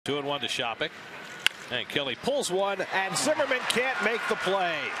2-1 to Shoppach. And Kelly pulls one, and Zimmerman can't make the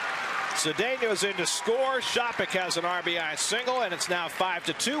play. Cedeno's in to score. Shoppach has an RBI single, and it's now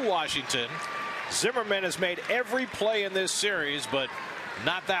 5-2 Washington. Zimmerman has made every play in this series, but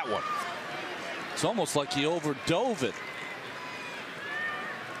not that one. It's almost like he overdove it.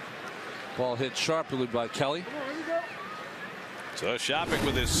 Ball hit sharply by Kelly. So Shoppach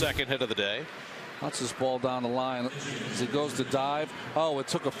with his second hit of the day. That's his ball down the line as he goes to dive. Oh, it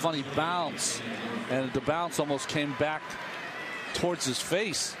took a funny bounce, and the bounce almost came back towards his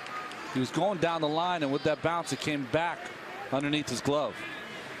face. He was going down the line, and with that bounce, it came back underneath his glove.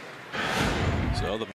 So the